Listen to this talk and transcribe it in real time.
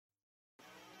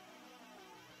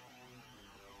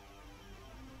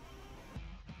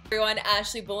Everyone,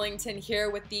 Ashley Bullington here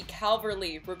with the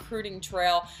Calverley Recruiting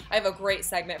Trail. I have a great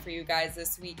segment for you guys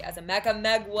this week as Emeka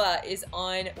Megwa is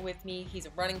on with me. He's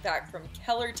a running back from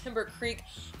Keller, Timber Creek,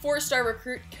 4-star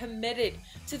recruit committed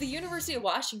to the University of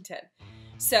Washington.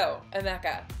 So,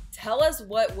 Emeka, tell us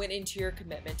what went into your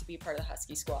commitment to be part of the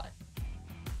Husky squad.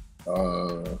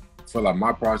 So like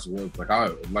my process was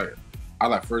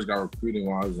I first got recruiting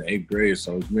when I was in 8th grade,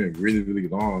 so it's been really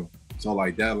long. So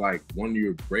like that 1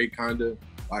 year break kinda.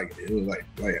 It was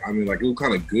it was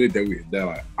kind of good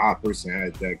that I personally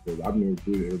had that because I've been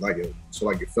recruited.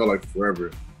 It felt like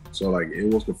forever. So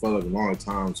it felt like a long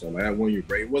time. So that 1 year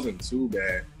break, it wasn't too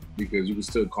bad because you could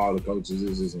still call the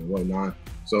coaches this and whatnot.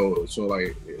 So it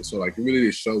really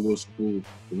did show what school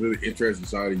is really interested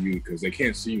inside of you because they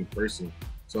can't see you in person.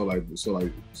 So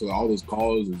all those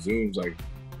calls and Zooms,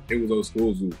 it was those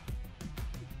schools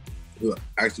who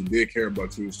actually did care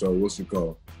about you. So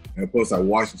and plus,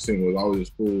 Washington was always a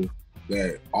school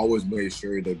that always made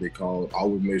sure that they called,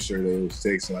 always made sure that it was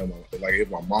texting. If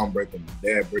my mom birthday, my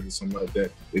dad birthday, something like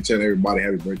that, they tell everybody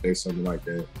happy birthday, something like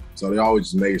that. So they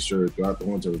always just made sure throughout the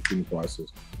whole recruiting process.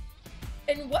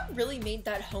 And what really made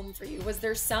that home for you? Was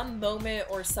there some moment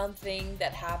or something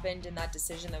that happened in that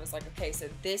decision that was like, okay, so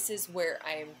this is where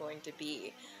I am going to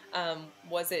be?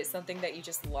 Was it something that you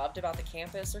just loved about the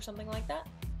campus or something like that?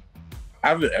 I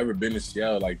haven't ever been to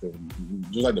Seattle.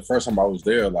 The first time I was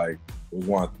there, it was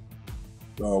when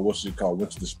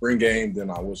went to the spring game. Then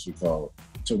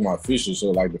took my official.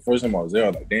 So the first time I was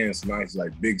there, damn, it's nice,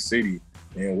 big city.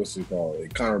 And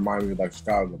it kind of reminded me of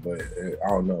Chicago, but I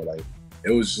don't know, it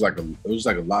was just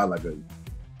a lot,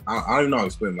 I don't know how to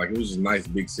explain it. It was just a nice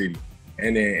big city.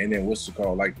 And then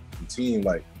the team,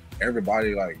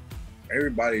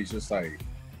 everybody's just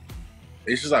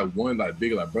it's just one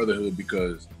big brotherhood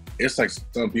because it's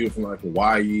some people from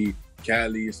Hawaii,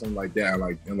 Cali, or something like that,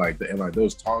 and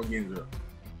those Tongans or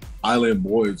island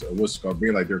boys or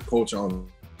being their culture on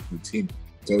the team.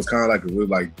 So it's kind of a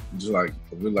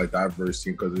really diverse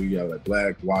team because you have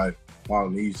black, white,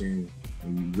 Polynesian,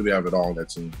 and you really have it all on that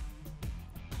team.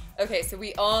 Okay, so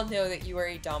we all know that you are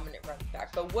a dominant running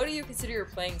back, but what do you consider your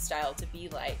playing style to be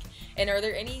like? And are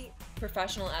there any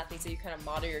professional athletes that you kind of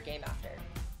model your game after?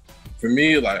 For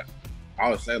me, I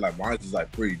would say mine is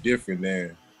pretty different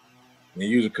than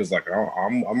usually because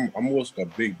I'm also a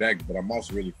big back, but I'm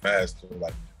also really fast. So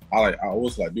I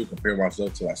also do compare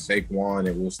myself to Saquon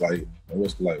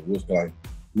and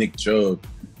Nick Chubb,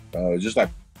 just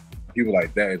people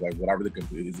like that is what I really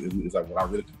what I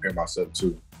really compare myself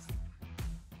to.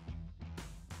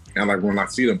 And when I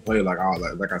see them play,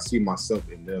 I see myself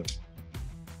in them.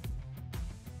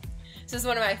 This is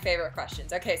one of my favorite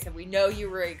questions. Okay, so we know you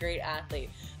were a great athlete,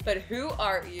 but who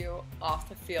are you off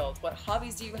the field? What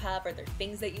hobbies do you have? Are there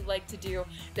things that you like to do?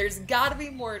 There's got to be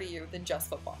more to you than just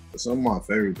football. Some of my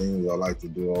favorite things I like to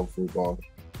do on football,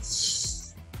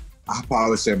 I'll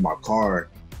probably say my car.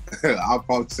 I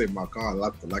put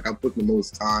the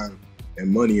most time and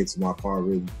money into my car,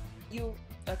 really.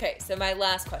 Okay, so my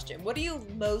last question. What are you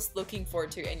most looking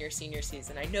forward to in your senior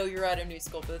season? I know you're at a new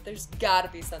school, but there's got to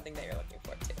be something that you're looking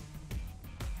forward to.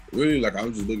 Really,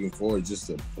 I'm just looking forward just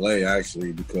to play,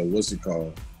 actually, because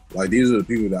these are the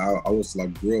people that I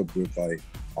grew up with,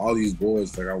 all these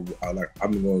boys, I've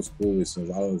been going to school with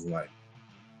since I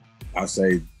was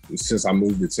since I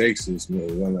moved to Texas,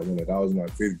 when I was in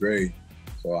 5th grade.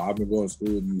 So I've been going to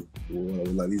school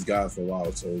with these guys for a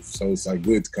while. So it's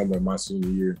good to come back my senior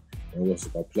year and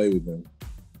play with them,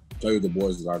 play with the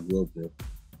boys that I grew up with.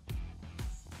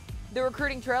 The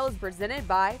Recruiting Trail is presented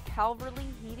by Calverley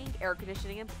Heating, Air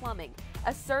Conditioning, and Plumbing,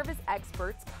 a service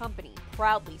experts company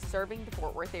proudly serving the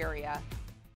Fort Worth area.